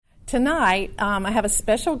Tonight, I have a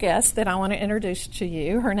special guest that I want to introduce to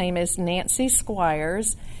you. Her name is Nancy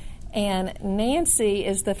Squires, and Nancy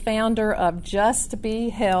is the founder of Just Be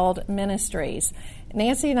Held Ministries.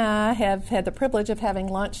 Nancy and I have had the privilege of having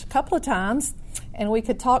lunch a couple of times, and we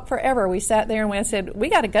could talk forever. We sat there and we said, we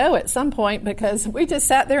got to go at some point, because we just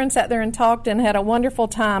sat there and talked and had a wonderful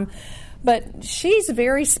time. But she's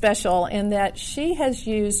very special in that she has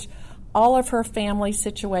used all of her family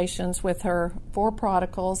situations with her 4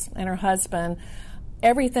 prodigals and her husband,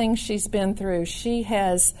 everything she's been through. She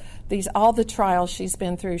has all the trials she's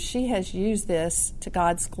been through, she has used this to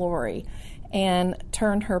God's glory and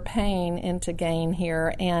turned her pain into gain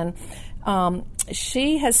here. And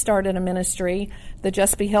she has started a ministry, the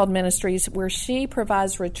Just Be Held Ministries, where she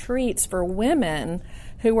provides retreats for women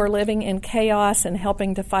who are living in chaos and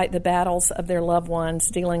helping to fight the battles of their loved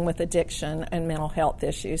ones dealing with addiction and mental health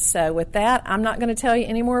issues. So with that, I'm not going to tell you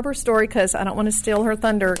any more of her story because I don't want to steal her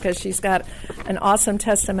thunder, because she's got an awesome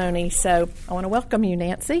testimony. So I want to welcome you,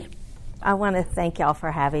 Nancy. I want to thank y'all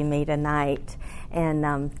for having me tonight.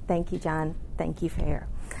 And thank you, John. Thank you, Fair.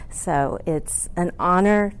 So it's an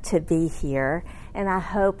honor to be here, and I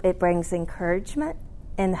hope it brings encouragement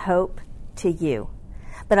and hope to you.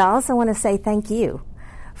 But I also want to say thank you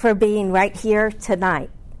for being right here tonight,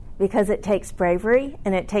 because it takes bravery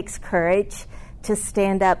and it takes courage to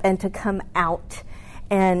stand up and to come out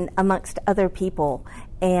and amongst other people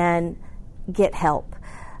and get help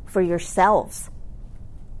for yourselves.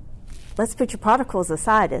 Let's put your prodigals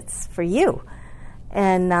aside. It's for you.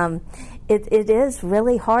 And it is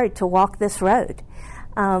really hard to walk this road.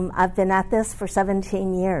 I've been at this for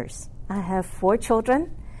 17 years. I have 4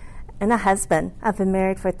 children and a husband. I've been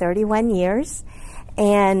married for 31 years.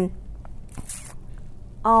 And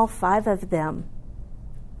all 5 of them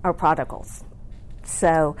are prodigals.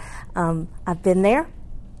 So I've been there.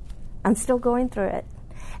 I'm still going through it.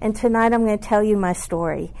 And tonight I'm going to tell you my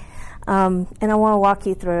story. And I want to walk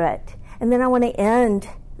you through it. And then I want to end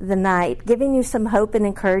the night giving you some hope and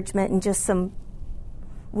encouragement and just some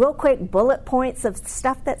real quick bullet points of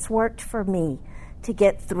stuff that's worked for me to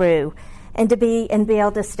get through and to be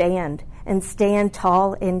able to stand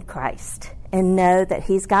tall in Christ. And know that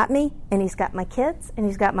He's got me, and He's got my kids, and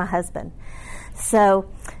He's got my husband.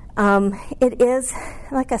 So it is,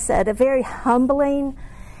 like I said, a very humbling,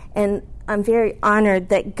 and I'm very honored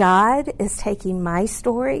that God is taking my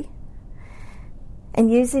story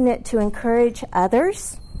and using it to encourage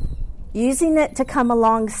others, using it to come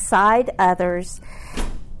alongside others,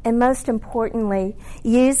 and most importantly,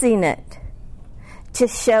 using it to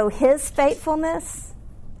show His faithfulness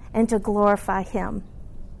and to glorify Him.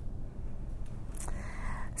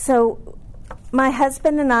 So my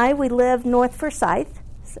husband and I, we live north Forsyth,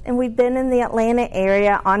 and we've been in the Atlanta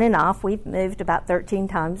area on and off. We've moved about 13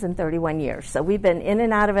 times in 31 years. So we've been in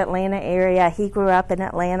and out of Atlanta area. He grew up in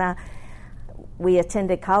Atlanta. We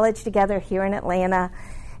attended college together here in Atlanta.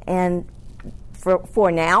 And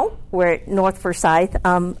for now, we're at North Forsyth,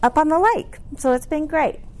 up on the lake. So it's been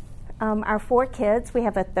great. Our 4 kids, we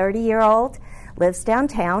have a 30-year-old, lives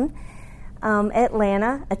downtown.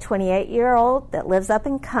 Atlanta, a 28-year-old that lives up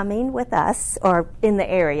and coming with us, or in the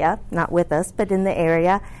area, not with us, but in the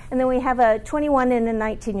area. And then we have a 21 and a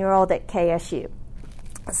 19-year-old at KSU.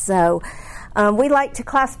 So we like to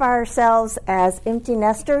classify ourselves as empty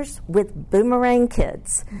nesters with boomerang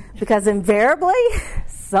kids, because invariably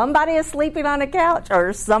somebody is sleeping on a couch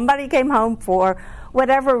or somebody came home for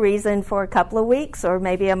whatever reason for a couple of weeks or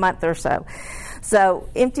maybe a month or so. So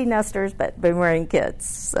empty nesters, but boomerang kids.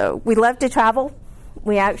 So we love to travel.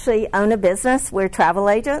 We actually own a business. We're travel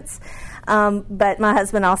agents. But my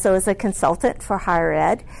husband also is a consultant for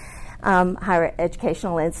higher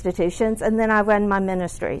educational institutions. And then I run my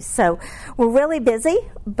ministries. So we're really busy,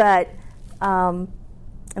 but, and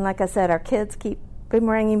like I said, our kids keep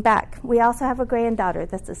boomeranging back. We also have a granddaughter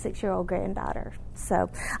that's a 6-year-old granddaughter. So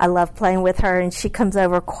I love playing with her, and she comes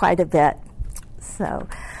over quite a bit. So...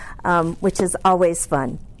 which is always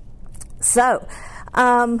fun. So,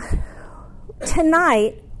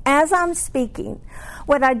 tonight, as I'm speaking,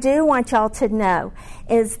 what I do want y'all to know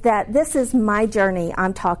is that this is my journey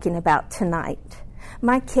I'm talking about tonight.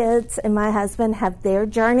 My kids and my husband have their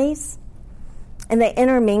journeys, and they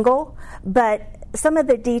intermingle, but some of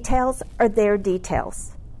the details are their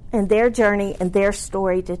details, and their journey and their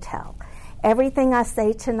story to tell. Everything I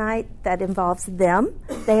say tonight that involves them,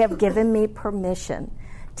 they have given me permission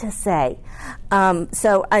to say.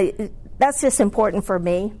 So that's just important for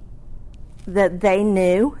me, that they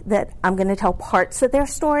knew that I'm going to tell parts of their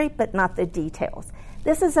story, but not the details.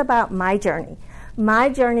 This is about my journey my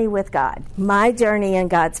journey with God, my journey in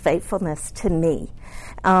God's faithfulness to me,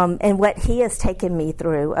 and what He has taken me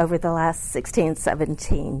through over the last 16,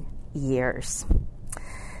 17 years.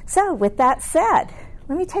 So with that said,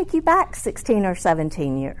 let me take you back 16 or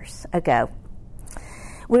 17 years ago.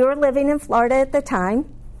 We were living in Florida at the time.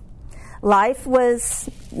 Life was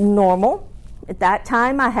normal. At that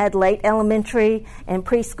time, I had late elementary and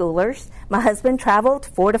preschoolers. My husband traveled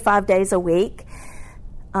 4 to 5 days a week,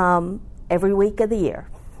 every week of the year.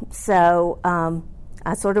 So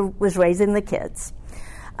I sort of was raising the kids.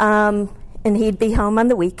 And he'd be home on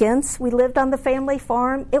the weekends. We lived on the family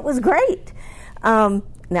farm. It was great.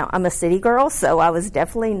 Now, I'm a city girl, so I was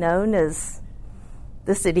definitely known as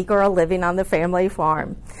the city girl living on the family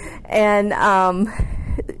farm. And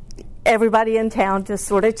everybody in town just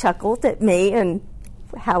sort of chuckled at me and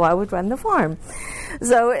how I would run the farm.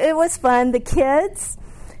 So it was fun. The kids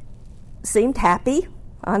seemed happy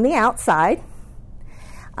on the outside.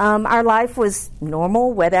 Our life was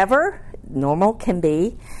normal, whatever normal can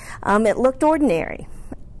be. It looked ordinary.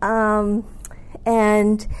 And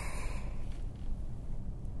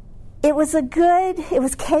it was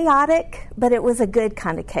chaotic, but it was a good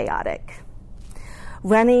kind of chaotic.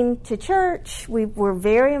 Running to church, we were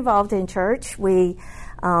very involved in church. We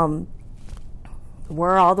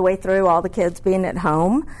were all the way through, all the kids being at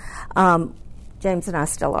home. James and I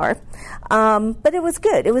still are. But it was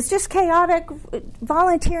good. It was just chaotic,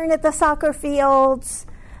 volunteering at the soccer fields,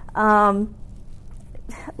 normal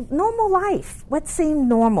life, what seemed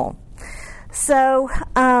normal. So,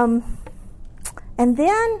 and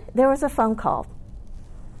then there was a phone call.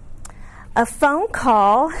 A phone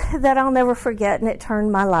call that I'll never forget, and it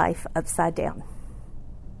turned my life upside down.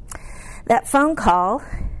 That phone call,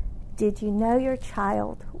 did you know your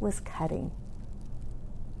child was cutting?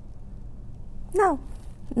 No,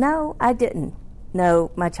 I didn't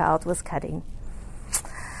know my child was cutting.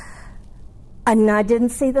 And I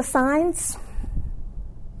didn't see the signs.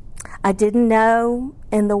 I didn't know,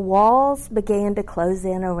 and the walls began to close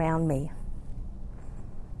in around me.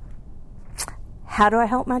 How do I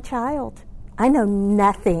help my child? I know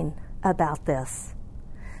nothing about this.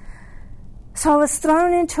 So I was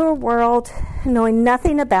thrown into a world knowing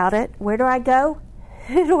nothing about it. Where do I go?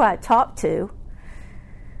 Who do I talk to?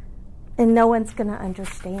 And no one's going to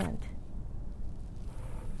understand.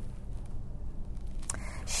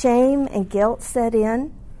 Shame and guilt set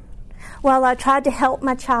in. While I tried to help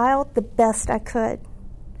my child the best I could,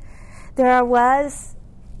 there I was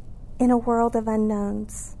in a world of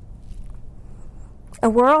unknowns. A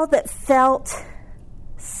world that felt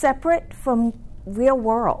separate from real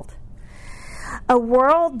world. A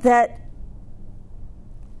world that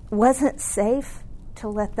wasn't safe to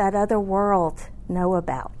let that other world know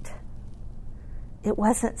about. It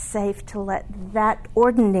wasn't safe to let that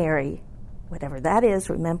ordinary, whatever that is,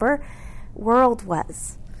 remember, world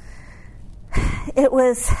was.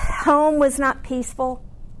 Home was not peaceful.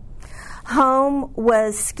 Home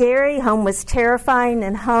was scary, home was terrifying,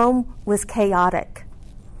 and home was chaotic.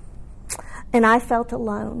 And I felt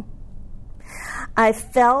alone. I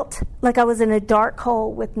felt like I was in a dark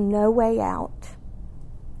hole with no way out.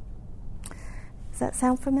 Does that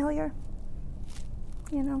sound familiar?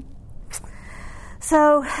 You know?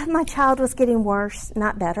 So my child was getting worse,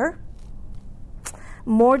 not better.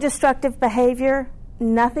 More destructive behavior.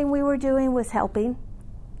 Nothing we were doing was helping.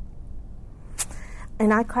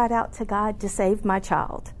 And I cried out to God to save my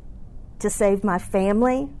child, to save my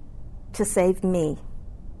family, to save me.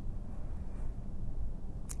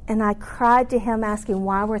 And I cried to Him asking,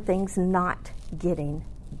 why were things not getting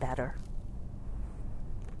better?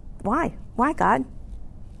 Why? Why, God?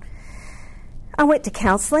 I went to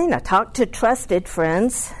counseling. I talked to trusted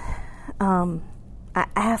friends. I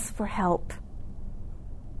asked for help.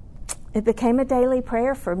 It became a daily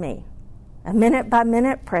prayer for me, a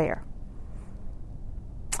minute-by-minute prayer.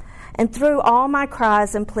 And through all my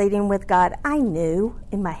cries and pleading with God, I knew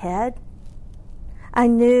in my head, I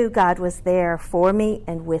knew God was there for me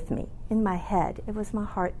and with me. In my head, it was my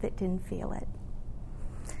heart that didn't feel it.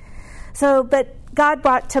 But God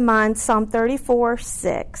brought to mind Psalm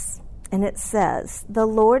 34:6, and it says, "The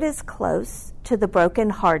Lord is close to the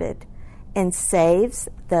brokenhearted and saves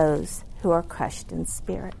those who are crushed in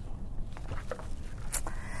spirit."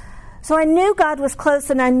 So I knew God was close,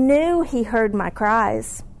 and I knew He heard my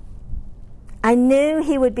cries. I knew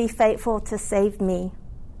He would be faithful to save me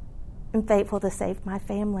and faithful to save my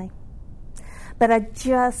family. But I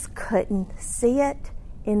just couldn't see it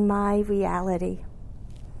in my reality.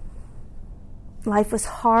 Life was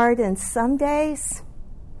hard, and some days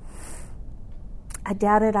I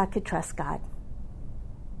doubted I could trust God.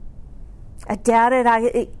 I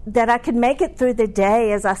doubted that I could make it through the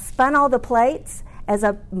day as I spun all the plates as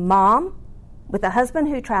a mom with a husband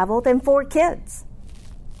who traveled and 4 kids.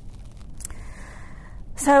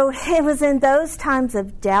 So it was in those times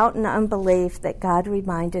of doubt and unbelief that God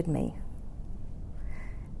reminded me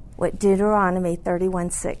what Deuteronomy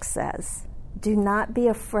 31:6 says. Do not be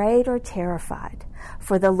afraid or terrified,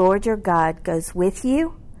 for the Lord your God goes with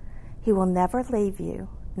you. He will never leave you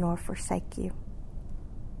nor forsake you.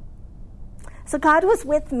 So God was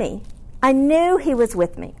with me. I knew he was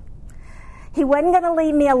with me. He wasn't going to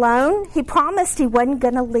leave me alone. He promised he wasn't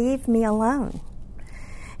going to leave me alone.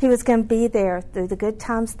 He was going to be there through the good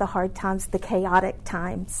times, the hard times, the chaotic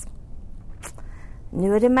times.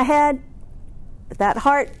 Knew it in my head, but that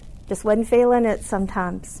heart just wasn't feeling it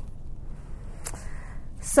sometimes.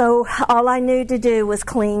 So all I knew to do was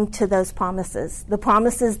cling to those promises. The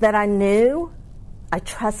promises that I knew, I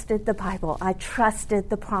trusted the Bible. I trusted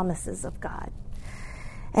the promises of God.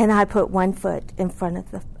 And I put one foot in front of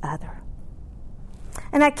the other.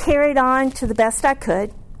 And I carried on to the best I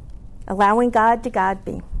could, allowing God to guide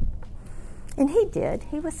me. And he did.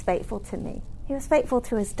 He was faithful to me. He was faithful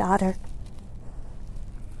to his daughter.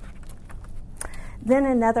 Then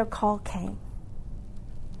another call came.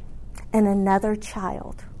 And another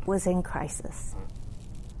child was in crisis.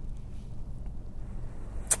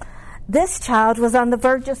 This child was on the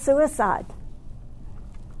verge of suicide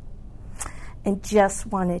and just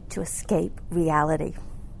wanted to escape reality.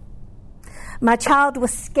 My child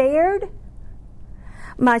was scared.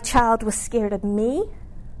 My child was scared of me.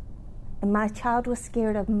 And my child was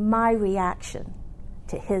scared of my reaction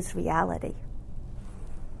to his reality.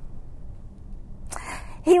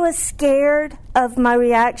 He was scared of my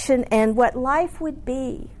reaction and what life would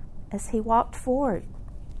be as he walked forward.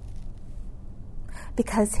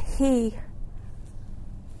 Because he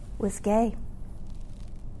was gay.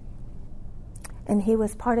 And he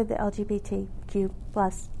was part of the LGBTQ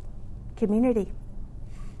plus community.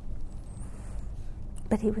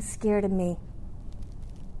 But he was scared of me.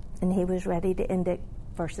 And he was ready to end it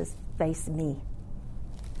versus face me.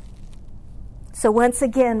 So once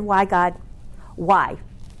again, why God? Why?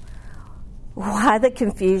 Why the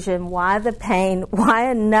confusion? Why the pain?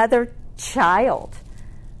 Why another child?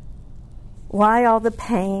 Why all the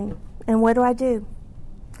pain? And what do?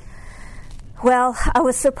 Well, I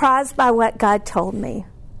was surprised by what God told me.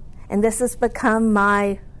 And this has become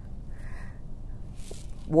my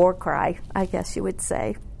war cry, I guess you would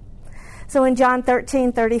say. So in John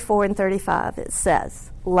 13:34 and 35, it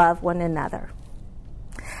says, love one another.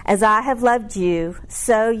 As I have loved you,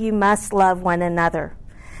 so you must love one another.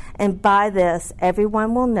 And by this,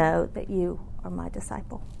 everyone will know that you are my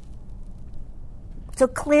disciple. So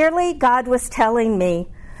clearly, God was telling me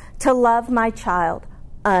to love my child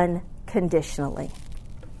unconditionally.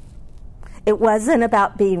 It wasn't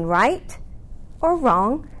about being right or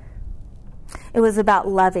wrong. It was about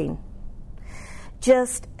loving,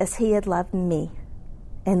 just as he had loved me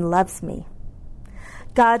and loves me.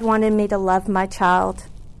 God wanted me to love my child,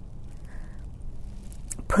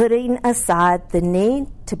 putting aside the need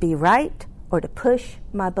to be right or to push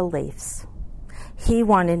my beliefs. He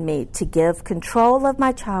wanted me to give control of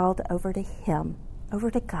my child over to him,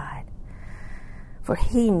 over to God, for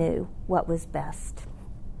he knew what was best.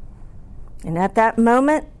 And at that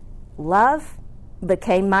moment, love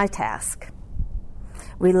became my task.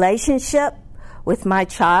 Relationship with my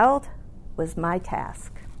child was my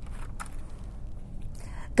task.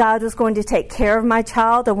 God was going to take care of my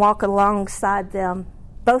child and walk alongside them,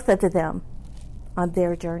 both of them, on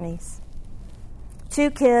their journeys.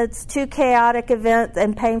 2 kids, 2 chaotic events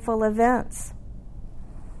and painful events.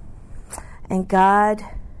 And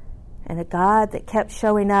a God that kept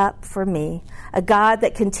showing up for me, a God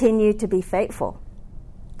that continued to be faithful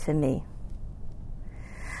to me.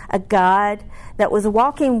 A God that was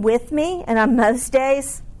walking with me, and on most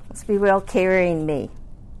days, let's be real, carrying me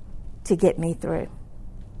to get me through.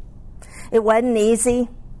 It wasn't easy.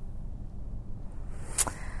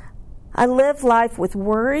 I lived life with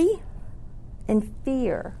worry and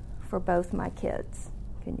fear for both my kids.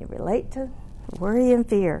 Can you relate to worry and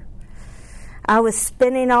fear? I was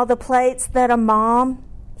spinning all the plates that a mom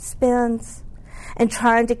spins and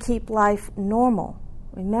trying to keep life normal.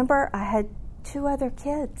 Remember, I had 2 other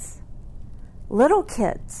kids, little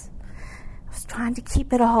kids. I was trying to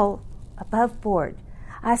keep it all above board.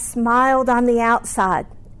 I smiled on the outside,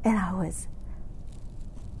 and I was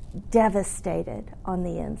devastated on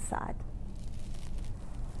the inside.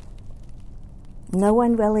 No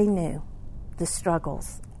one really knew the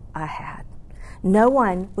struggles I had. No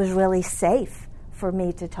one was really safe for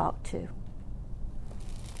me to talk to.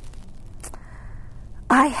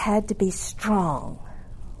 I had to be strong,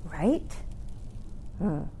 right?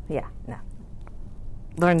 Yeah, no.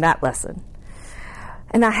 Learned that lesson.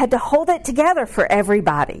 And I had to hold it together for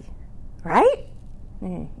everybody, right?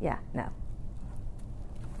 Yeah, no.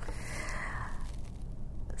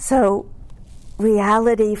 So,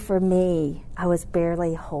 reality for me, I was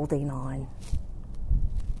barely holding on.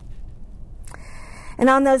 And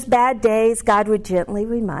on those bad days, God would gently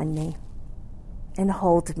remind me and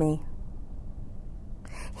hold me.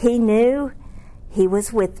 He knew He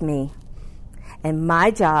was with me, and my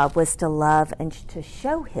job was to love and to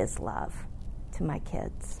show His love to my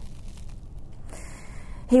kids.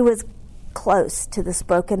 He was close to this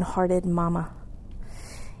broken-hearted mama.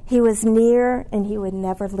 He was near, and He would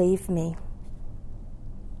never leave me.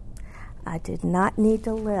 I did not need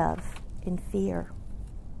to live in fear.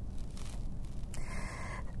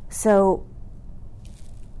 So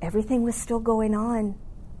everything was still going on,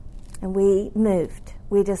 and we moved.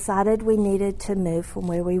 We decided we needed to move from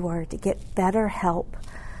where we were to get better help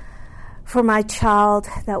for my child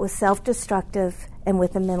that was self-destructive and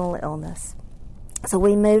with a mental illness. So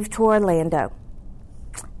we moved to Orlando.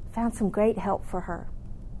 Found some great help for her.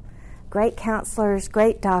 Great counselors,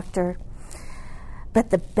 great doctor. But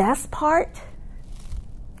the best part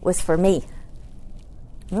was for me.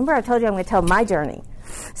 Remember I told you I'm going to tell my journey.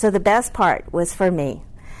 So the best part was for me.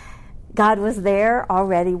 God was there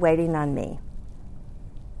already waiting on me.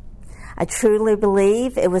 I truly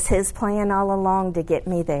believe it was His plan all along to get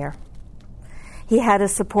me there. He had a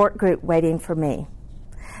support group waiting for me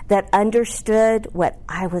that understood what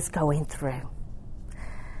I was going through.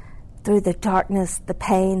 Through the darkness, the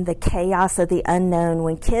pain, the chaos of the unknown,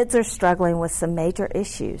 when kids are struggling with some major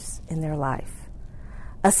issues in their life.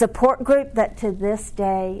 A support group that to this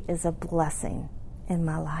day is a blessing in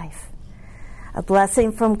my life. A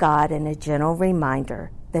blessing from God and a gentle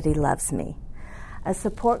reminder that He loves me. A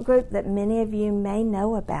support group that many of you may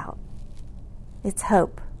know about. It's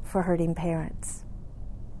Hope for Hurting Parents.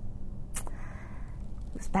 It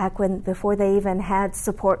was back before they even had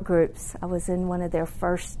support groups. I was in one of their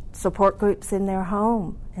first support groups in their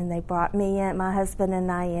home, and they brought me in, my husband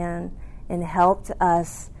and I in, and helped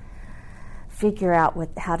us figure out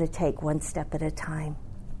how to take one step at a time.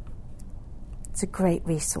 It's a great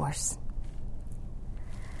resource.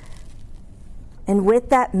 And with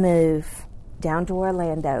that move down to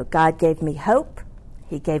Orlando, God gave me hope.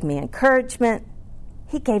 He gave me encouragement.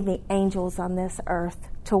 He gave me angels on this earth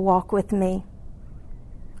to walk with me.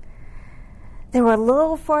 They were a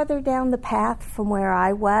little farther down the path from where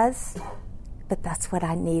I was, but that's what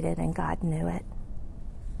I needed, and God knew it.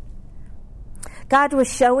 God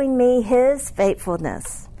was showing me His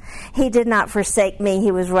faithfulness. He did not forsake me.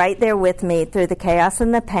 He was right there with me through the chaos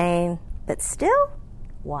and the pain. But still,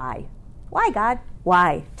 why? Why, God?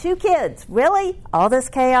 Why? 2 kids. Really? All this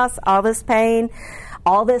chaos, all this pain,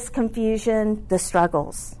 all this confusion, the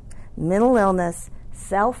struggles. Mental illness,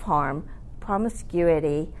 self-harm,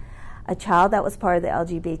 promiscuity, a child that was part of the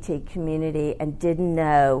LGBT community and didn't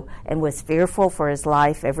know and was fearful for his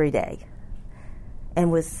life every day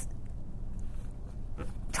and was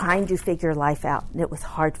trying to figure life out, and it was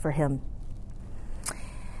hard for him.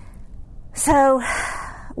 So,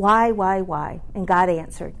 why? And God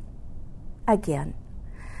answered again.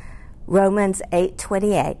 Romans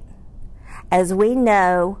 8:28. As we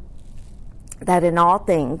know that in all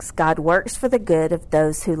things God works for the good of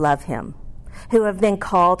those who love Him, who have been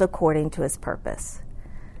called according to His purpose.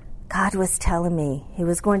 God was telling me He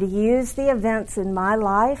was going to use the events in my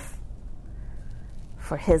life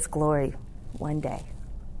for His glory one day.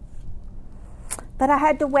 But I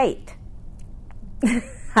had to wait.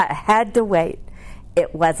 I had to wait.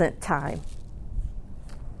 It wasn't time.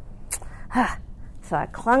 So I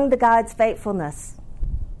clung to God's faithfulness.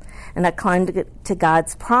 And I clung to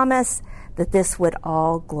God's promise that this would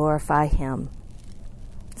all glorify Him.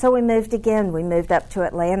 So we moved again. We moved up to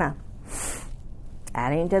Atlanta.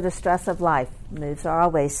 Adding to the stress of life. Moves are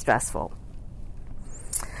always stressful.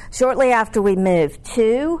 Shortly after we moved,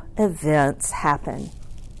 2 events happened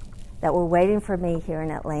that were waiting for me here in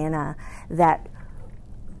Atlanta that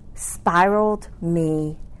spiraled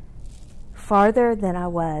me farther than I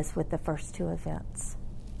was with the first 2 events.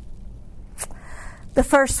 The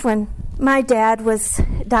first one, my dad was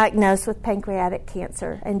diagnosed with pancreatic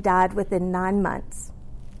cancer and died within 9 months.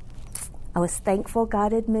 I was thankful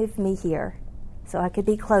God had moved me here so I could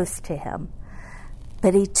be close to Him.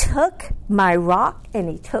 But He took my rock and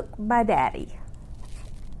He took my daddy.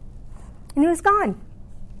 And he was gone.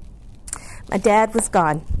 My dad was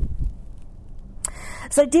gone.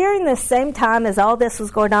 So during the same time as all this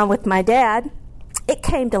was going on with my dad, it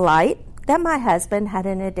came to light that my husband had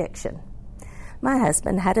an addiction. My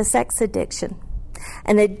husband had a sex addiction,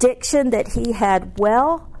 an addiction that he had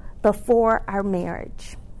well before our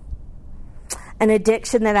marriage, an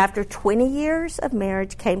addiction that after 20 years of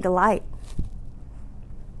marriage came to light,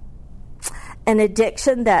 an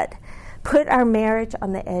addiction that put our marriage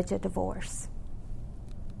on the edge of divorce.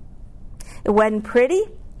 It wasn't pretty,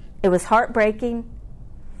 it was heartbreaking,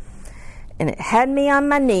 and it had me on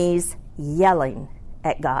my knees yelling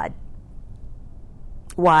at God.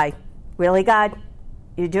 Why? Really, God?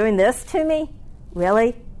 You're doing this to me?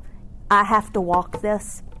 Really? I have to walk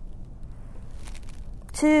this?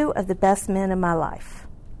 Two of the best men in my life.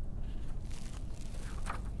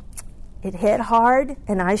 It hit hard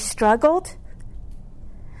and I struggled.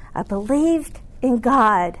 I believed in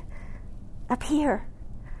God up here,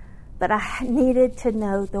 but I needed to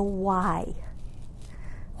know the why.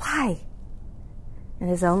 Why?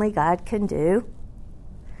 And as only God can do,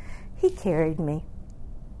 He carried me.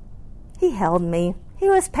 He held me. He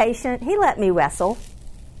was patient. He let me wrestle.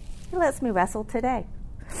 He lets me wrestle today.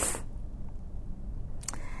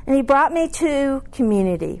 And He brought me to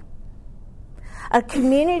community. A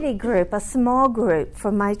community group, a small group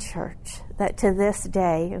from my church that to this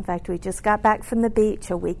day, in fact, we just got back from the beach,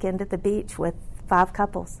 a weekend at the beach with 5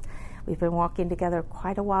 couples. We've been walking together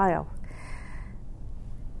quite a while.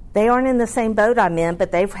 They aren't in the same boat I'm in,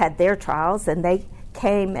 but they've had their trials, and they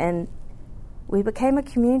came and we became a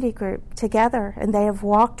community group together, and they have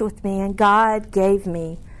walked with me, and God gave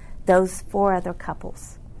me those 4 other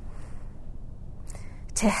couples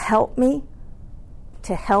to help me,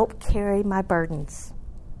 to help carry my burdens.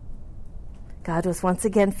 God was once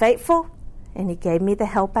again faithful, and He gave me the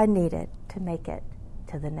help I needed to make it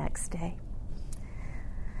to the next day.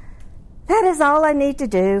 That is all I need to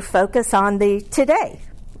do. Focus on the today.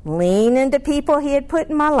 Lean into people He had put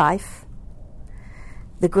in my life,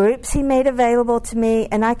 the groups He made available to me,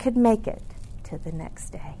 and I could make it to the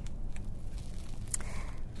next day.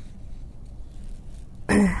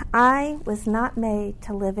 I was not made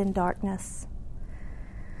to live in darkness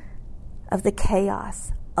of the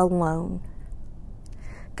chaos alone.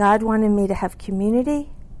 God wanted me to have community.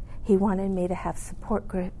 He wanted me to have support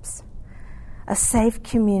groups, a safe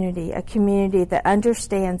community, a community that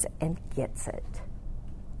understands and gets it.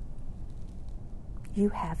 You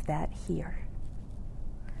have that here.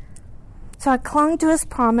 So I clung to His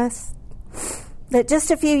promise that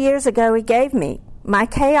just a few years ago He gave me. My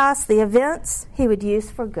chaos, the events, He would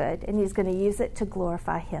use for good, and He's going to use it to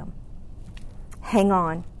glorify Him. Hang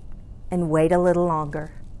on and wait a little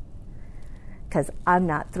longer, because I'm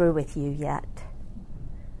not through with you yet.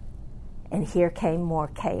 And here came more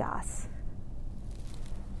chaos.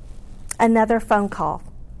 Another phone call.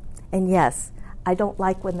 And yes, I don't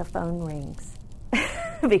like when the phone rings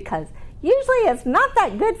because usually it's not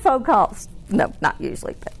that good phone calls. No, not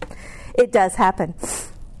usually, but it does happen.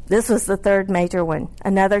 This was the 3rd major one.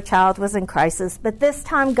 Another child was in crisis, but this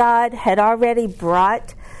time God had already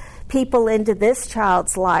brought people into this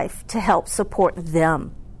child's life to help support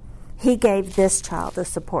them. He gave this child a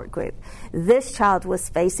support group. This child was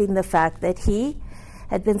facing the fact that he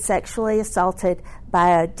had been sexually assaulted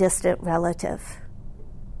by a distant relative.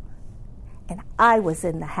 And I was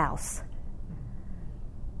in the house.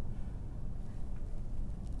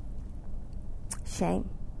 Shame,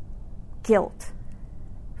 guilt,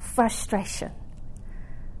 frustration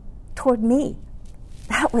toward me.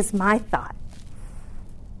 That was my thought.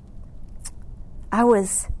 I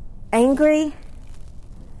was angry.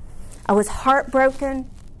 I was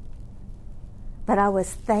heartbroken. But I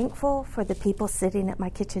was thankful for the people sitting at my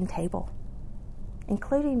kitchen table,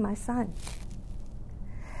 including my son.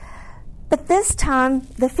 But this time,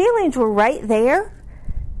 the feelings were right there.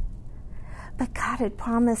 But God had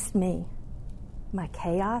promised me, my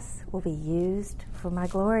chaos will be used for my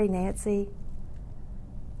glory, Nancy.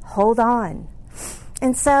 Hold on.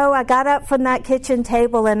 And so I got up from that kitchen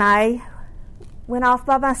table and I went off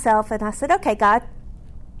by myself and I said, okay, God,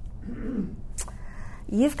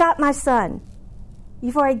 you've got my son.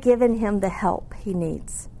 You've already given him the help he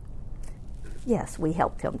needs. Yes, we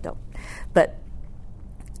helped him, but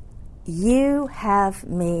you have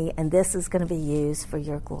me, and this is going to be used for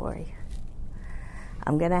your glory.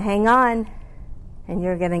 I'm going to hang on, and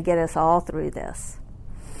you're going to get us all through this.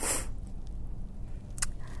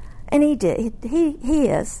 And he did. He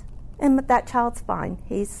is. And that child's fine.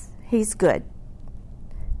 He's good.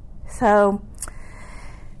 So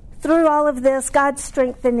through all of this, God's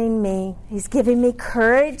strengthening me. He's giving me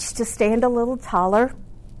courage to stand a little taller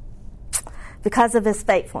because of His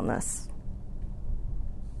faithfulness.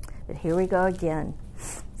 But here we go again.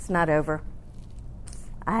 It's not over.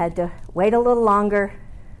 I had to wait a little longer.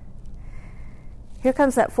 Here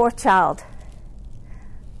comes that 4th child.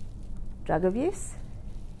 drug abuse,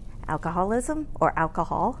 alcoholism or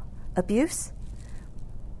alcohol abuse,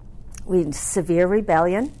 severe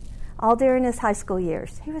rebellion, all during his high school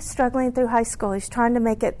years. He was struggling through high school. He was trying to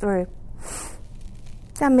make it through.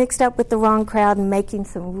 Got mixed up with the wrong crowd and making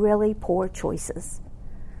some really poor choices.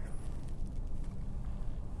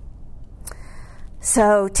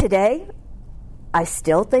 So today, I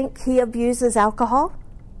still think he abuses alcohol.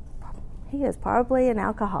 He is probably an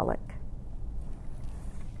alcoholic.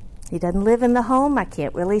 He doesn't live in the home. I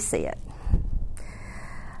can't really see it.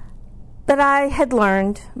 But I had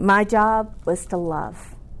learned my job was to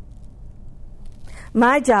love.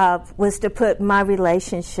 My job was to put my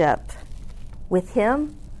relationship with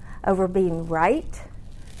him over being right.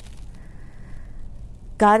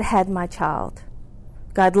 God had my child.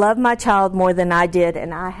 God loved my child more than I did,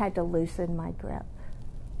 and I had to loosen my grip.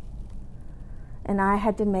 And I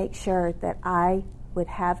had to make sure that I would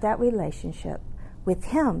have that relationship with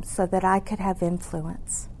him so that I could have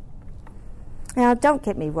influence. Now, don't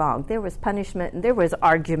get me wrong. There was punishment and there was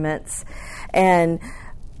arguments, and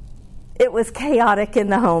it was chaotic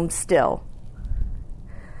in the home still.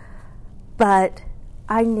 But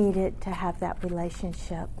I needed to have that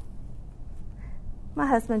relationship. My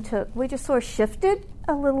husband we just sort of shifted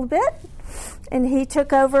a little bit, and he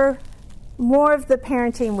took over more of the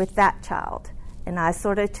parenting with that child. And I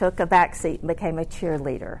sort of took a backseat and became a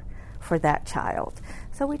cheerleader for that child.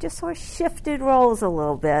 So we just sort of shifted roles a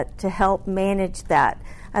little bit to help manage that.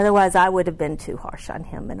 Otherwise, I would have been too harsh on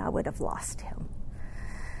him and I would have lost him.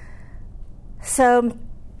 So,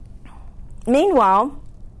 meanwhile,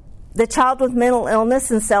 the child with mental illness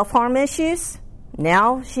and self-harm issues,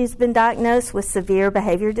 now she's been diagnosed with severe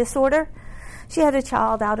behavior disorder. She had a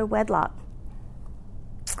child out of wedlock.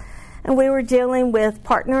 And we were dealing with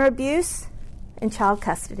partner abuse and child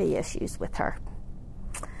custody issues with her.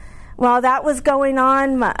 While that was going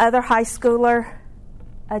on, my other high schooler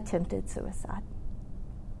attempted suicide.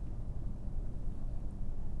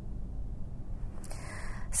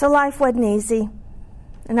 So life wasn't easy.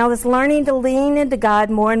 And I was learning to lean into God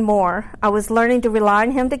more and more. I was learning to rely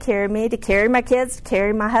on him to carry me, to carry my kids, to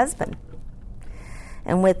carry my husband.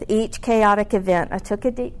 And with each chaotic event, I took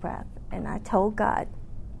a deep breath and I told God,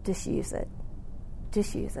 just use it.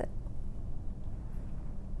 Just use it.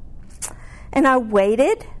 And I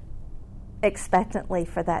waited expectantly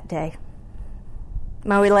for that day.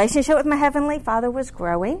 My relationship with my Heavenly Father was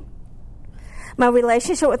growing. My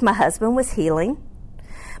relationship with my husband was healing.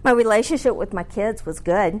 My relationship with my kids was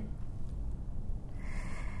good.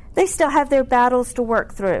 They still have their battles to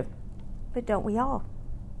work through, but don't we all?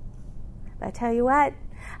 But I tell you what,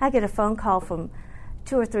 I get a phone call from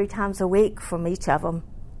 2 or 3 times a week from each of them.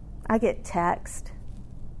 I get text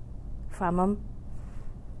from them.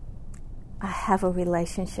 I have a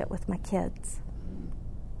relationship with my kids.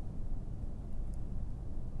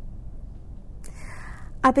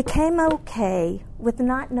 I became okay with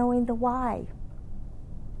not knowing the why.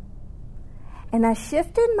 And I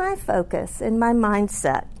shifted my focus and my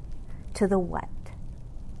mindset to the what.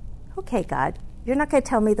 Okay, God, you're not going to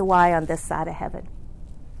tell me the why on this side of heaven.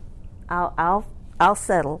 I'll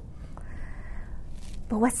settle.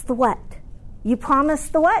 But what's the what? You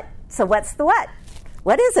promised the what. So what's the what?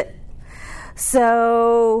 What is it?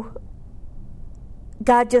 So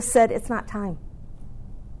God just said, it's not time.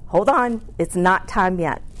 Hold on. It's not time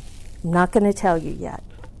yet. I'm not going to tell you yet.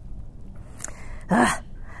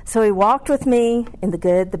 So he walked with me in the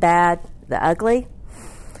good, the bad, the ugly.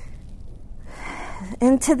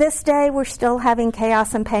 And to this day, we're still having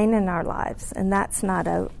chaos and pain in our lives, and that's not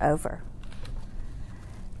over.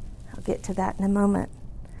 I'll get to that in a moment.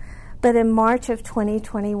 But in March of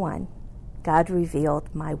 2021, God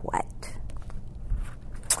revealed my what.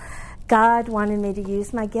 God wanted me to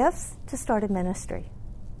use my gifts to start a ministry.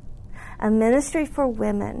 A ministry for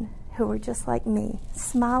women who were just like me,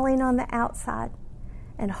 smiling on the outside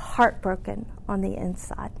and heartbroken on the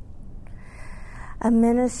inside. A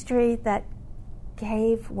ministry that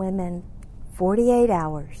gave women 48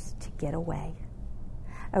 hours to get away.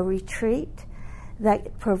 A retreat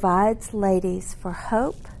that provides ladies for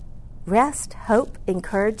hope, rest, hope,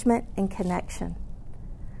 encouragement, and connection.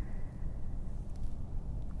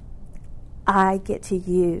 I get to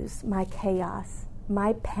use my chaos,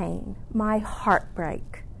 my pain, my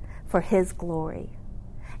heartbreak for His glory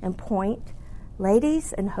and point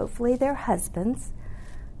ladies and hopefully their husbands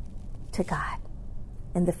to God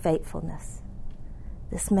and the faithfulness.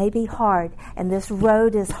 This may be hard, and this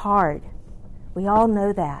road is hard. We all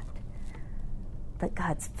know that. But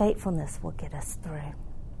God's faithfulness will get us through.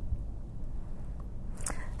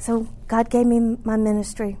 So God gave me my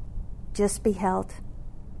ministry, Just Be Held.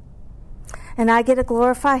 And I get to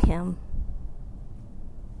glorify Him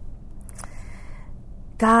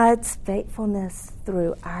God's faithfulness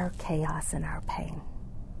through our chaos and our pain.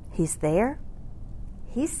 He's there.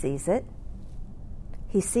 He sees it.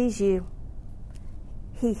 He sees you.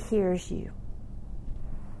 He hears you.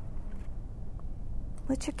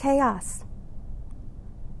 What's your chaos?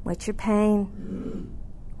 What's your pain?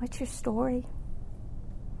 What's your story?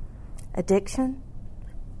 Addiction?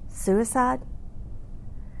 Suicide?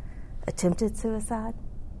 Attempted suicide?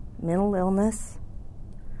 Mental illness?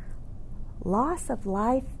 Loss of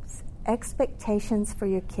life's expectations for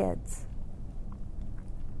your kids?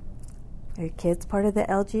 Are your kids part of the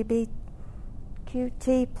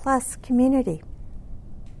LGBTQT plus community?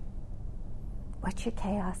 What's your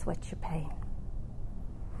chaos? What's your pain?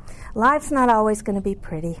 Life's not always going to be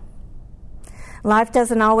pretty. Life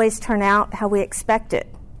doesn't always turn out how we expect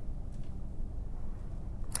it.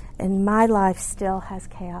 And my life still has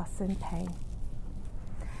chaos and pain.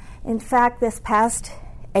 In fact, this past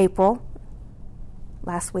April,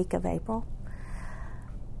 last week of April,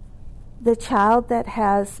 the child that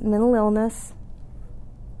has mental illness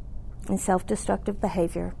and self-destructive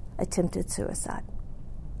behavior attempted suicide.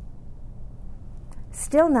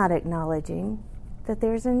 Still not acknowledging that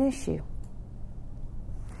there's an issue.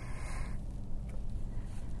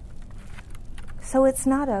 So it's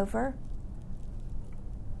not over.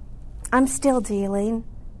 I'm still dealing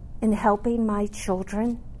and helping my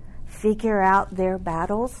children figure out their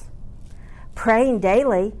battles, praying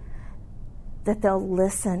daily that they'll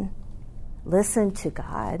listen to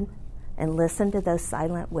God and listen to those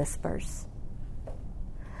silent whispers.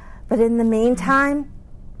 But in the meantime,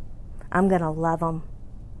 I'm going to love them.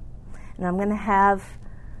 And I'm going to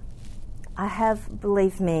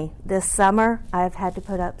believe me, this summer I have had to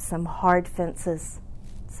put up some hard fences,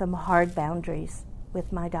 some hard boundaries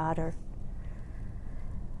with my daughter.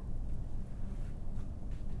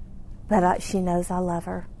 But she knows I love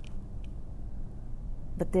her.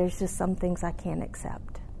 But there's just some things I can't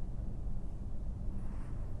accept.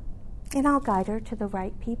 And I'll guide her to the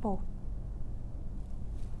right people,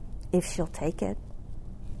 if she'll take it.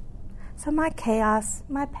 So my chaos,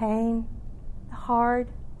 my pain, the hard,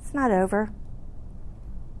 it's not over.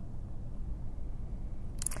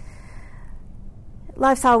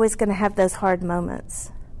 Life's always going to have those hard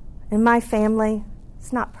moments. In my family,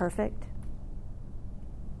 it's not perfect.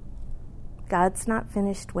 God's not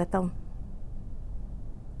finished with them.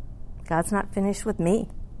 God's not finished with me.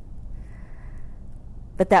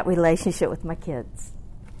 But that relationship with my kids,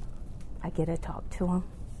 I get to talk to them.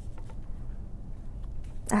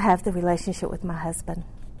 I have the relationship with my husband.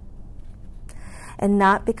 And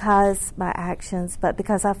not because my actions, but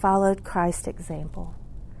because I followed Christ's example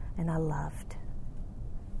and I loved.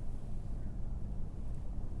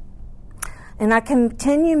 And I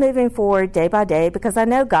continue moving forward day by day because I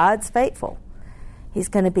know God's faithful. He's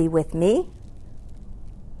going to be with me.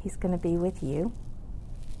 He's going to be with you.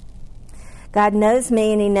 God knows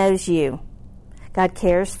me and He knows you. God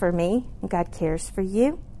cares for me and God cares for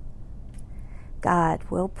you. God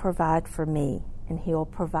will provide for me and He will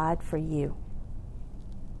provide for you.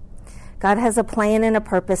 God has a plan and a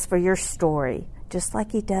purpose for your story, just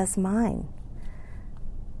like He does mine.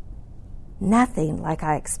 Nothing like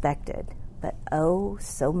I expected, but oh,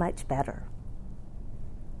 so much better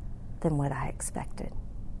than what I expected.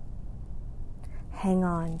 Hang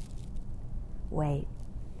on. Wait.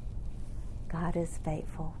 God is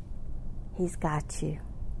faithful. He's got you.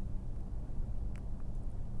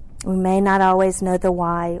 We may not always know the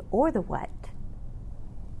why or the what,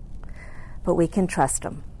 but we can trust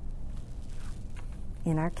Him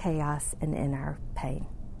in our chaos and in our pain.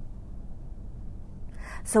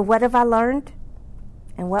 So what have I learned?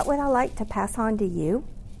 And what would I like to pass on to you?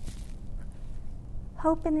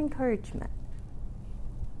 Hope and encouragement.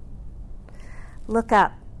 Look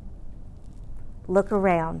up, look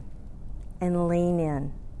around, and lean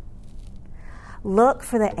in. Look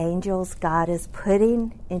for the angels God is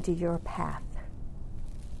putting into your path.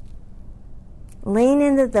 Lean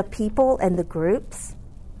into the people and the groups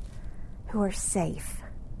who are safe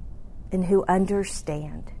and who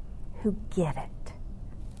understand, who get it.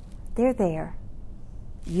 They're there.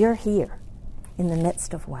 You're here in the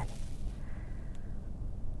midst of one.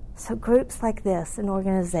 So groups like this and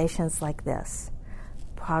organizations like this,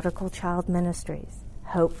 Prodigal Child Ministries,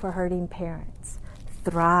 Hope for Hurting Parents,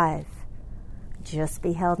 Thrive, Just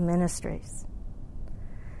Be Held Ministries,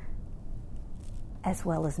 as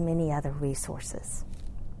well as many other resources.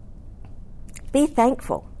 Be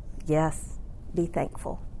thankful. Yes, be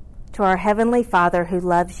thankful to our Heavenly Father who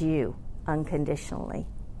loves you unconditionally.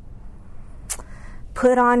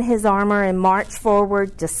 Put on His armor and march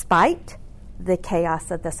forward despite the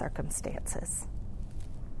chaos of the circumstances.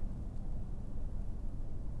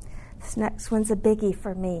 This next one's a biggie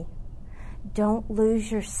for me. Don't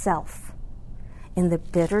lose yourself in the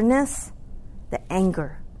bitterness, the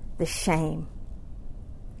anger, the shame,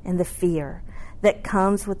 and the fear that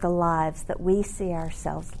comes with the lives that we see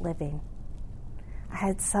ourselves living. I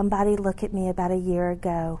had somebody look at me about a year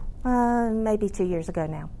ago, maybe 2 years ago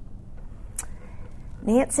now.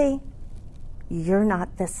 Nancy, you're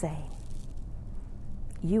not the same.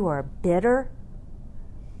 You are bitter,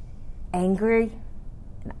 angry,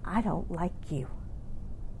 and I don't like you.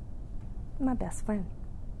 My best friend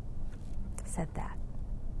said that.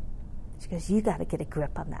 She goes, you got to get a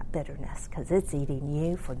grip on that bitterness because it's eating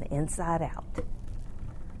you from the inside out.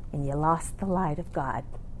 And you lost the light of God.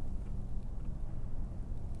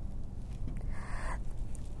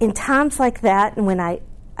 In times like that, and when I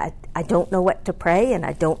don't know what to pray, and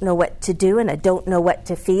I don't know what to do, and I don't know what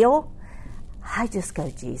to feel, I just go,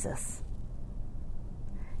 Jesus.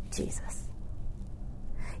 Jesus.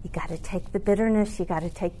 You got to take the bitterness, you got to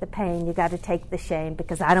take the pain, you got to take the shame,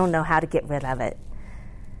 because I don't know how to get rid of it.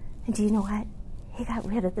 And do you know what? He got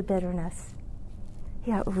rid of the bitterness.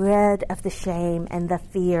 He got rid of the shame and the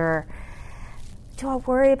fear. Do I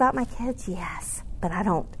worry about my kids? Yes, but I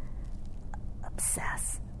don't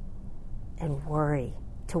obsess and worry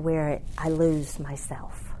to where I lose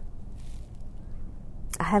myself.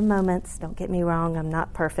 I have moments, don't get me wrong, I'm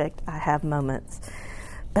not perfect, I have moments.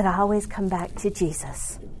 But I always come back to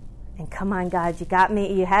Jesus. And come on, God, you got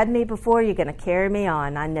me, you had me before, you're going to carry me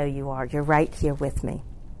on. I know you are. You're right here with me.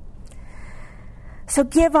 So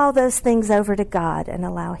give all those things over to God and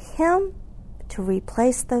allow Him to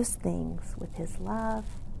replace those things with His love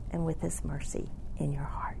and with His mercy in your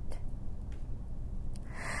heart.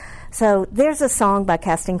 So there's a song by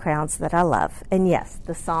Casting Crowns that I love. And yes,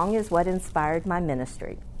 the song is what inspired my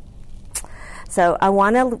ministry. So I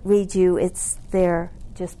want to read you, it's their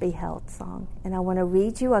Just Be Held song. And I want to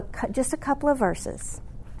read you just a couple of verses.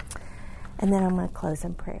 And then I'm going to close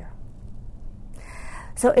in prayer.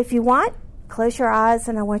 So if you want, close your eyes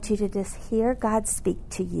and I want you to just hear God speak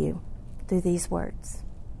to you through these words.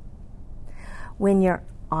 When you're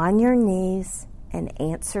on your knees and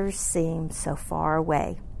answers seem so far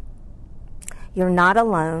away, you're not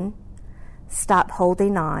alone. Stop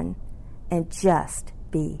holding on and just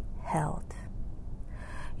be held.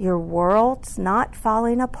 Your world's not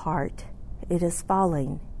falling apart. It is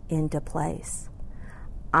falling into place.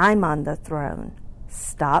 I'm on the throne.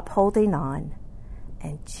 Stop holding on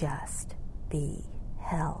and just be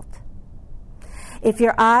held. If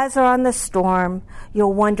your eyes are on the storm,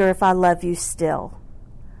 you'll wonder if I love you still.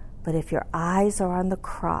 But if your eyes are on the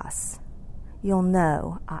cross, you'll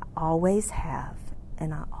know I always have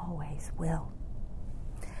and I always will.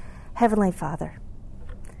 Heavenly Father,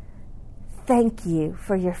 thank you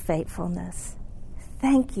for your faithfulness.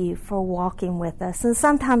 Thank you for walking with us and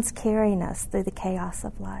sometimes carrying us through the chaos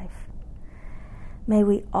of life. May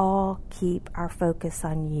we all keep our focus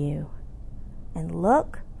on you and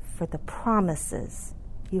look for the promises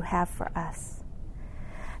you have for us.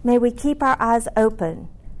 May we keep our eyes open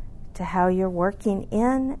to how you're working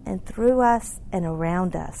in and through us and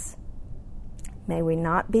around us. May we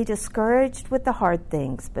not be discouraged with the hard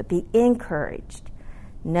things, but be encouraged,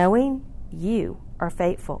 knowing you are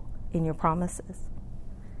faithful in your promises.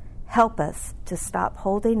 Help us to stop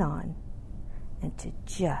holding on and to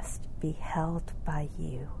just be held by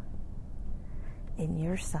you. In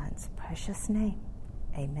your Son's precious name,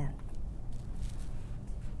 amen.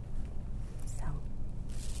 So,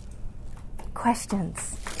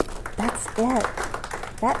 questions? That's it.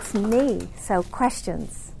 That's me. So,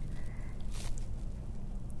 questions?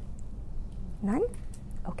 None?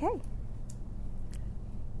 Okay.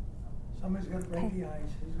 Somebody's got baby eyes.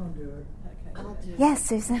 Who's going to do it? Okay. I'll do it. Yes,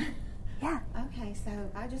 Susan. Yeah. Okay, so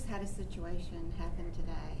I just had a situation happen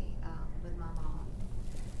today with my mom.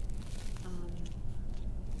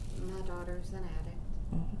 My daughter's an addict.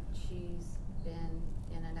 Mm-hmm. She's been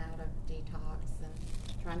in and out of detox and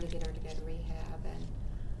trying to get her to go to rehab. And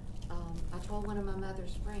I told one of my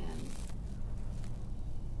mother's friends.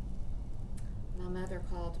 My mother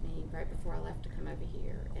called me right before I left to come over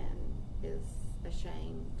here and is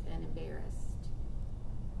ashamed and embarrassed.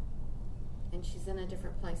 And she's in a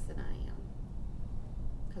different place than I am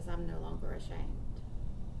because I'm no longer ashamed.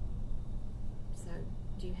 So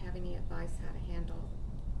do you have any advice how to handle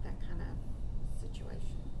that kind of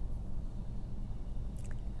situation?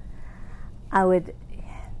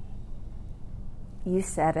 You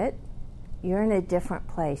said it. You're in a different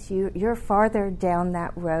place. You're farther down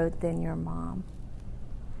that road than your mom.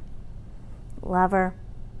 Love her.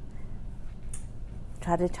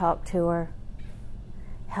 Try to talk to her.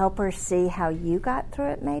 Help her see how you got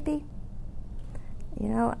through it, maybe.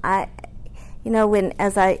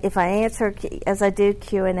 If I answer as I do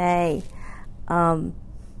Q&A, all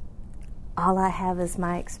I have is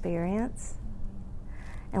my experience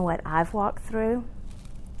and what I've walked through.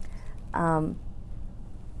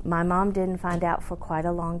 My mom didn't find out for quite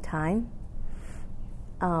a long time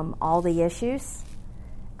all the issues.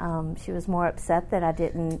 She was more upset that I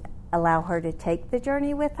didn't allow her to take the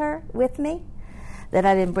journey with me, that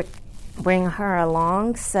I didn't bring her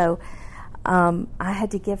along. So I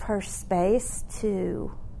had to give her space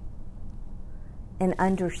to an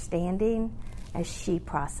understanding as she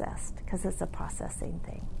processed, because it's a processing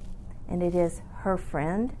thing. And it is her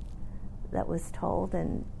friend that was told,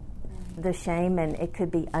 and the shame, and it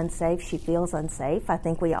could be unsafe. She feels unsafe. I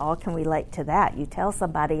think we all can relate to that. You tell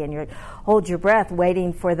somebody and you hold your breath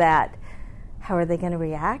waiting for that. How are they going to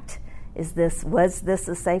react? Was this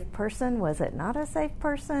a safe person? Was it not a safe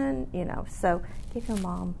person? So give your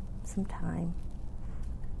mom some time.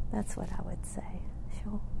 That's what I would say.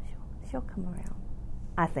 She'll come around,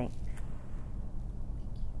 I think.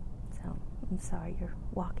 So I'm sorry you're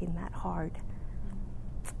walking that hard.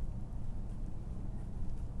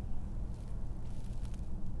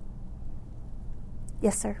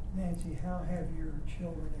 Yes, sir. Nancy, how have your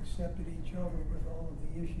children accepted each other with all of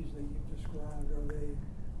the issues that you've described? Are they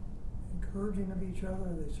encouraging of each other?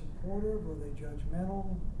 Are they supportive? Are they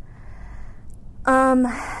judgmental?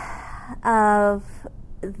 Of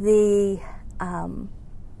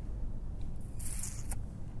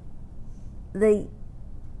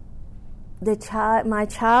my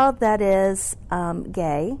child that is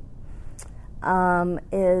gay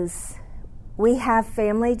we have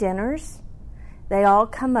family dinners. They all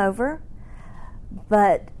come over,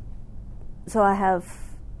 so I have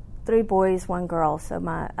 3 boys, 1 girl. So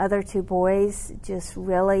my other 2 boys just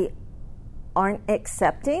really aren't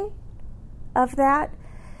accepting of that.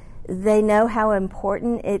 They know how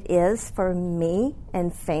important it is for me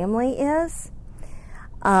and family is,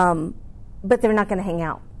 but they're not going to hang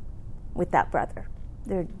out with that brother.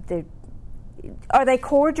 Are they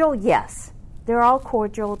cordial? Yes. They're all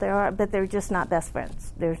cordial, but they're just not best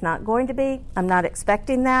friends. There's not going to be. I'm not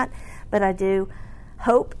expecting that, but I do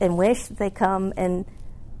hope and wish that they come and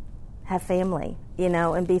have family,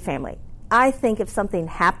 and be family. I think if something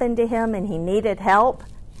happened to him and he needed help,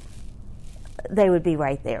 they would be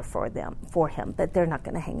right there for him, but they're not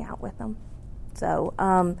going to hang out with him. So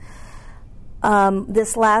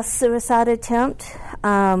this last suicide attempt,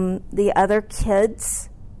 the other kids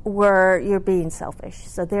you're being selfish.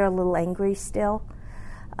 So they're a little angry still.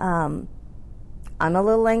 I'm a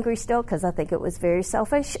little angry still because I think it was very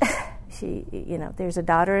selfish. There's a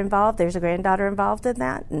daughter involved, there's a granddaughter involved in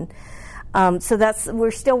that. And so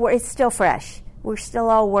it's still fresh. We're still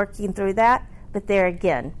all working through that. But there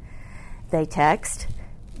again, they text,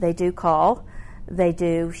 they do call, they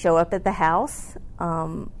do show up at the house.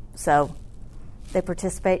 So they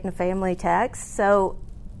participate in family text. So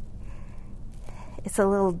it's a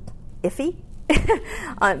little iffy,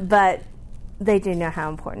 but they do know how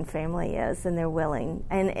important family is, and they're willing.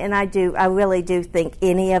 And I really do think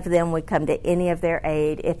any of them would come to any of their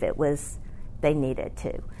aid if they needed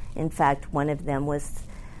to. In fact, one of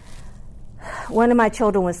my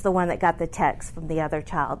children was the one that got the text from the other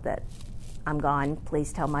child that, "I'm gone,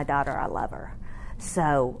 please tell my daughter I love her."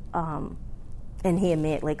 So, and he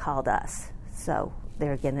immediately called us. So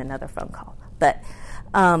there again, another phone call. But,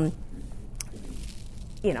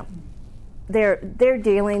 they're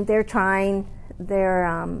dealing, they're trying, they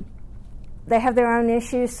have their own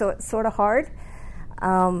issues, so it's sort of hard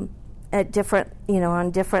at different,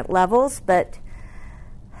 on different levels. But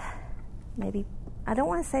maybe, I don't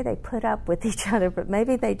want to say they put up with each other, but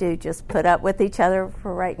maybe they do just put up with each other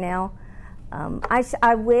for right now.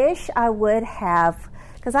 I wish I would have,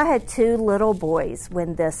 because I had 2 little boys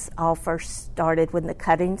when this all first started, when the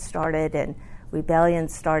cutting started and rebellion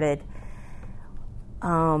started.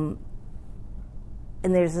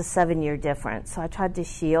 And there's a 7-year difference. So I tried to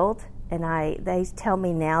shield, and they tell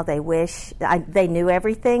me now they wish, they knew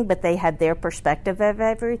everything, but they had their perspective of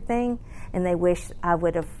everything, and they wish I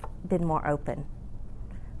would have been more open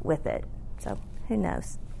with it. So who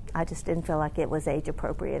knows? I just didn't feel like it was age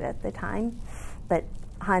appropriate at the time. But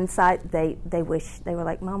hindsight, they wish, they were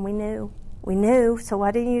like, "Mom, we knew, so why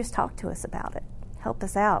didn't you just talk to us about it? Help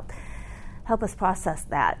us out. Help us process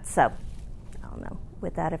that." So, I don't know.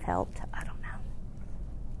 Would that have helped? I don't know.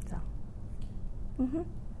 So,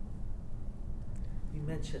 You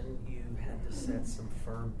mentioned you had to set some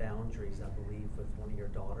firm boundaries, I believe, with one of your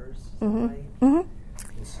daughters, is that right? Mm-hmm.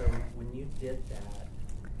 And so when you did that,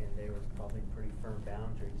 and they were probably pretty firm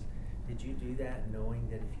boundaries, did you do that knowing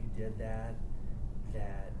that if you did that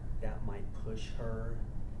that might push her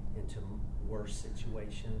into worse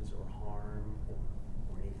situations or harm or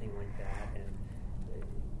anything like that? And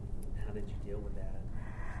how did you deal with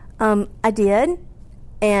that? I did,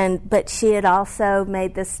 but she had also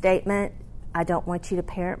made this statement, I don't want you to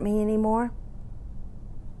parent me anymore.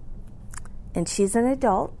 And she's an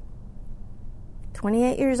adult,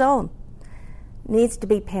 28 years old, needs to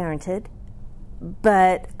be parented,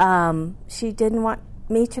 but she didn't want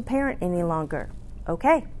me to parent any longer.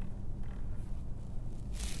 Okay.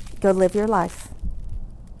 Go live your life.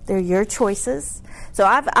 They're your choices. So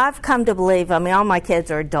I've come to believe, all my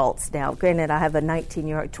kids are adults now. Granted, I have a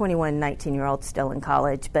 19-year-old still in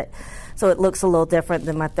college, but so it looks a little different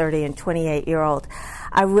than my 30 and 28-year-old.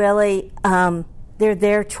 I really, they're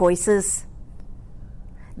their choices.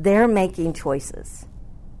 They're making choices.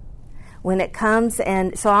 When it comes,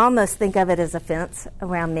 and so I almost think of it as a fence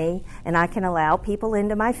around me, and I can allow people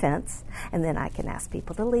into my fence, and then I can ask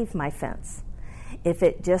people to leave my fence if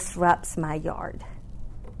it disrupts my yard.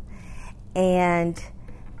 And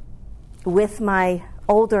with my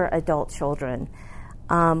older adult children,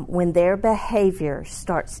 when their behavior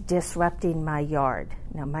starts disrupting my yard,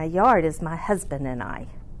 now my yard is my husband and I.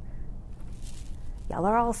 Y'all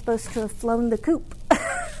are all supposed to have flown the coop.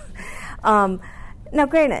 Now,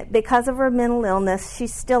 granted, because of her mental illness,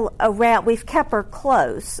 she's still around. We've kept her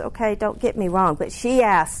close, okay? Don't get me wrong, but she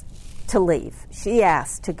asked to leave. She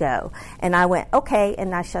asked to go. And I went, okay,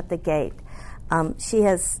 and I shut the gate.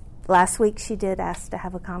 Last week she did ask to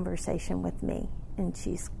have a conversation with me, and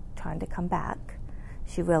she's trying to come back.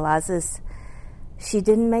 She realizes she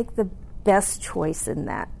didn't make the best choice in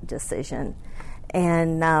that decision.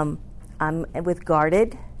 And I'm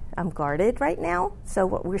guarded right now, so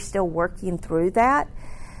we're still working through that.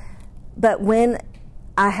 But when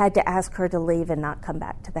I had to ask her to leave and not come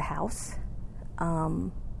back to the house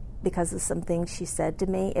because of some things she said to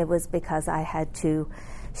me, it was because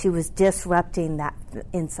she was disrupting that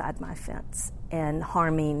inside my fence and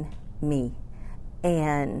harming me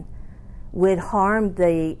and would harm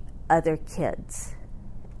the other kids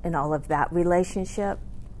and all of that relationship.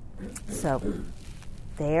 So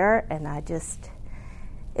there, and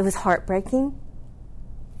it was heartbreaking.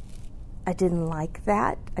 I didn't like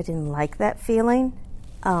that. I didn't like that feeling.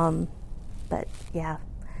 But yeah,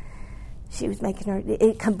 she was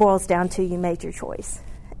it boils down to you made your choice.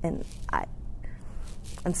 And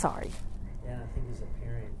I'm sorry. Yeah, I think as a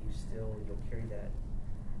parent, you'll carry that,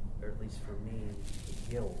 or at least for me,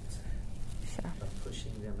 the guilt of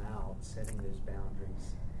pushing them out, setting those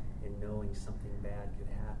boundaries, and knowing something bad could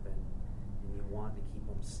happen. And you want to keep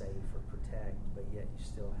them safe or protect, but yet you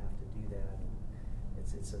still have to do that. And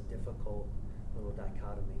it's a difficult little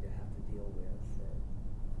dichotomy to have to deal with that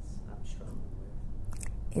I'm struggling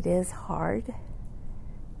with. It is hard.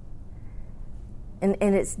 And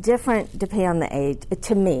it's different depending on the age.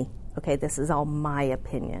 To me, okay, this is all my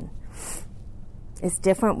opinion. It's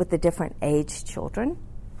different with the different age children.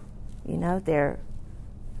 They're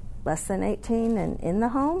less than 18 and in the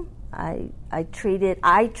home. I treated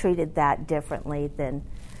that differently than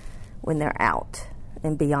when they're out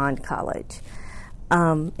and beyond college.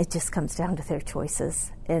 It just comes down to their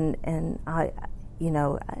choices, and I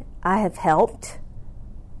have helped.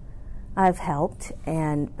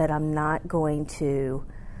 But I'm not going to.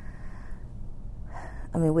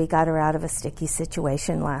 We got her out of a sticky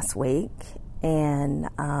situation last week, and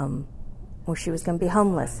where she was going to be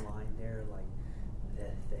homeless. Line there, like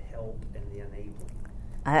the help and the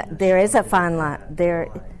enabling. There is a fine line there.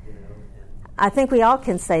 I think we all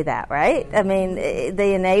can say that, right?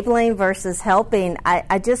 The enabling versus helping.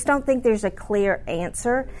 I just don't think there's a clear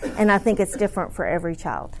answer, and I think it's different for every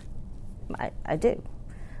child. I do.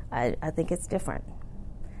 I think it's different.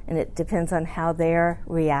 And it depends on how they're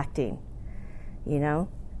reacting.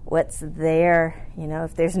 What's there,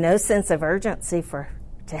 if there's no sense of urgency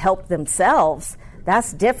to help themselves,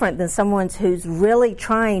 that's different than someone who's really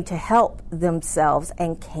trying to help themselves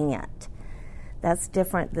and can't. That's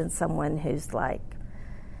different than someone who's like,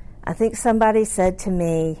 I think somebody said to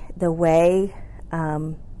me, the way,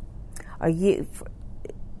 are you,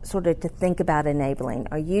 sort of to think about enabling,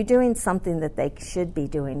 are you doing something that they should be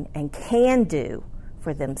doing and can do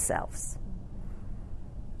for themselves?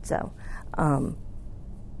 So,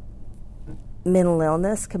 mental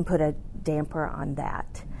illness can put a damper on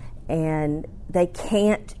that. And they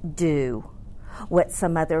can't do what a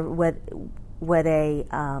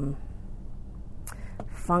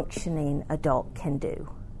functioning adult can do.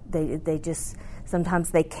 They just, sometimes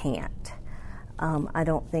they can't. I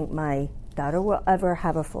don't think my daughter will ever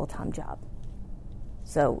have a full-time job.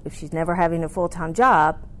 So if she's never having a full-time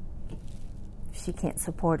job, she can't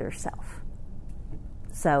support herself.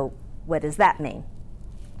 So what does that mean?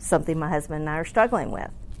 Something my husband and I are struggling with,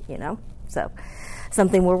 So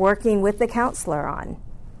something we're working with the counselor on,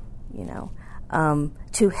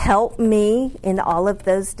 to help me in all of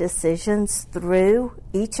those decisions through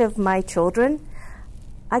each of my children.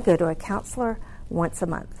 I go to a counselor once a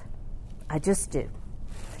month. I just do.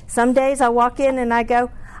 Some days I walk in and I go,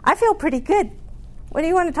 I feel pretty good. What do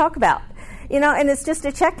you want to talk about? And it's just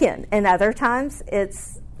a check-in. And other times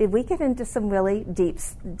we get into some really deep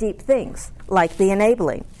things, like the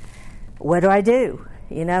enabling. What do I do?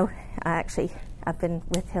 I've been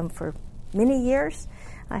with him for many years.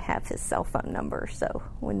 I have his cell phone number. So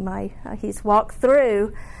when he's walked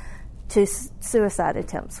through 2 suicide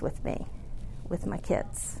attempts with me, with my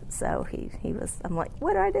kids. So I'm like,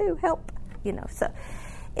 what do I do? Help. So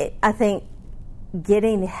I think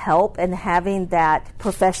getting help and having that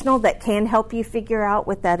professional that can help you figure out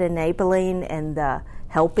what that enabling and the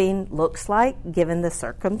helping looks like, given the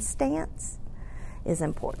circumstance, is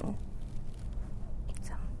important.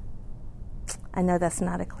 So I know that's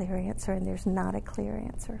not a clear answer, and there's not a clear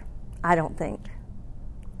answer, I don't think.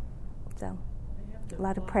 So a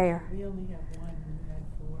lot of prayer. We only have one,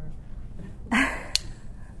 we had 4.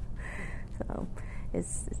 So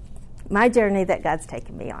it's my journey that God's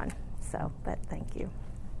taken me on. So, but thank you.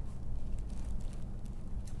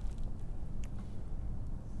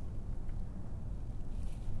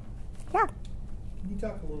 Yeah. Can you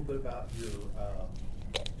talk a little bit about your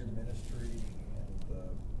ministry and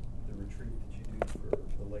the retreat that you do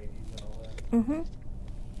for the ladies and all that? Mm-hmm.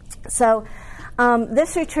 So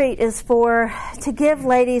this retreat is to give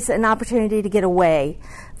ladies an opportunity to get away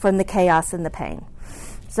from the chaos and the pain.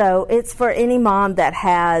 So it's for any mom that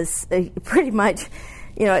has pretty much,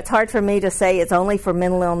 it's hard for me to say it's only for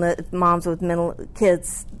mental illness, moms with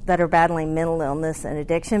kids that are battling mental illness and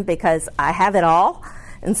addiction, because I have it all.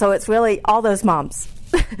 And so it's really all those moms.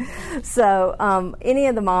 So any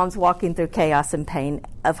of the moms walking through chaos and pain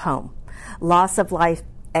of home, loss of life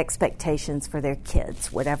expectations for their kids,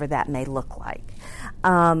 whatever that may look like.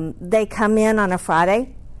 They come in on a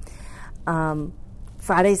Friday.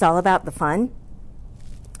 Friday's all about the fun.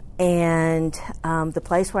 And the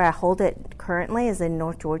place where I hold it currently is in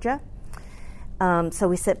North Georgia. So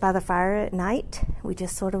we sit by the fire at night. We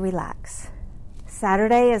just sort of relax.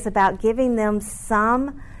 Saturday is about giving them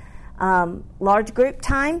some large group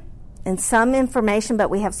time and some information,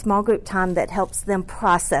 but we have small group time that helps them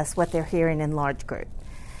process what they're hearing in large group.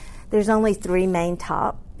 There's only 3 main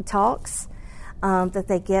talks that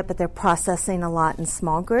they get, but they're processing a lot in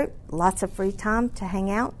small group. Lots of free time to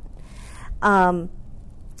hang out.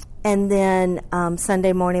 And then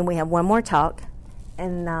Sunday morning we have one more talk,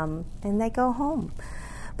 and they go home.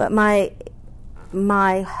 But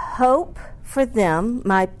my hope for them,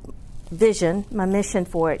 my vision, my mission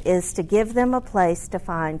for it, is to give them a place to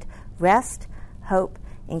find rest, hope,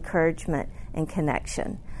 encouragement, and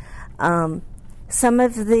connection. Some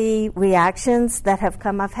of the reactions that have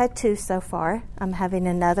come, I've had 2 so far. I'm having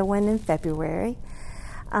another one in February.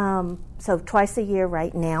 So twice a year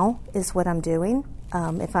right now is what I'm doing.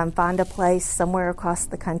 If I find a place somewhere across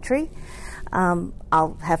the country,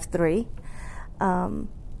 I'll have 3.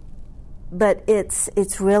 But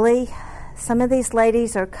it's really, some of these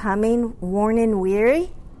ladies are coming worn and weary.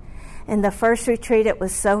 And the first retreat, it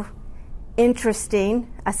was so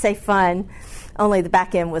interesting. I say fun, only the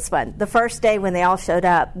back end was fun. The first day when they all showed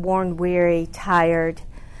up, worn, weary, tired,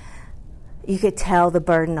 you could tell the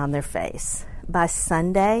burden on their face. By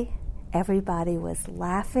Sunday, everybody was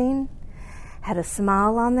laughing, had a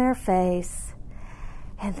smile on their face,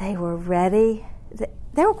 and they were ready.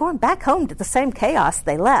 They were going back home to the same chaos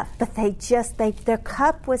they left, but their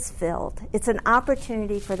cup was filled. It's an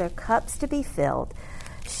opportunity for their cups to be filled.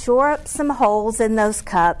 Shore up some holes in those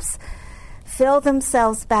cups, fill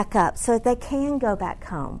themselves back up so that they can go back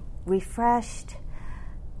home refreshed.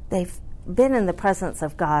 They've been in the presence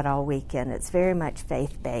of God all weekend. It's very much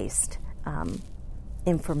faith-based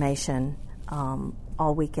information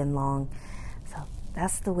all weekend long. So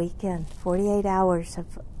that's the weekend, 48 hours of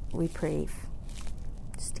reprieve,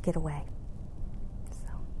 just to get away. So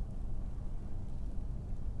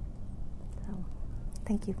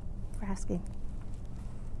thank you for asking.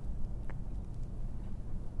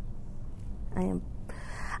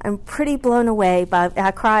 I'm pretty blown away by,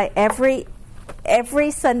 I cry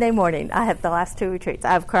every Sunday morning. I have the last 2 retreats.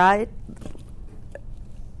 I've cried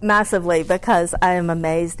massively because I am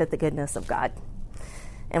amazed at the goodness of God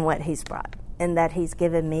and what He's brought, and that He's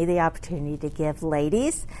given me the opportunity to give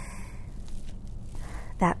ladies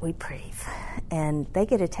that reprieve. And they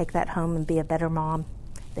get to take that home and be a better mom.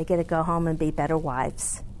 They get to go home and be better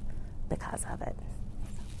wives because of it.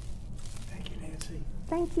 Thank you, Nancy.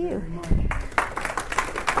 Thank you. Very much.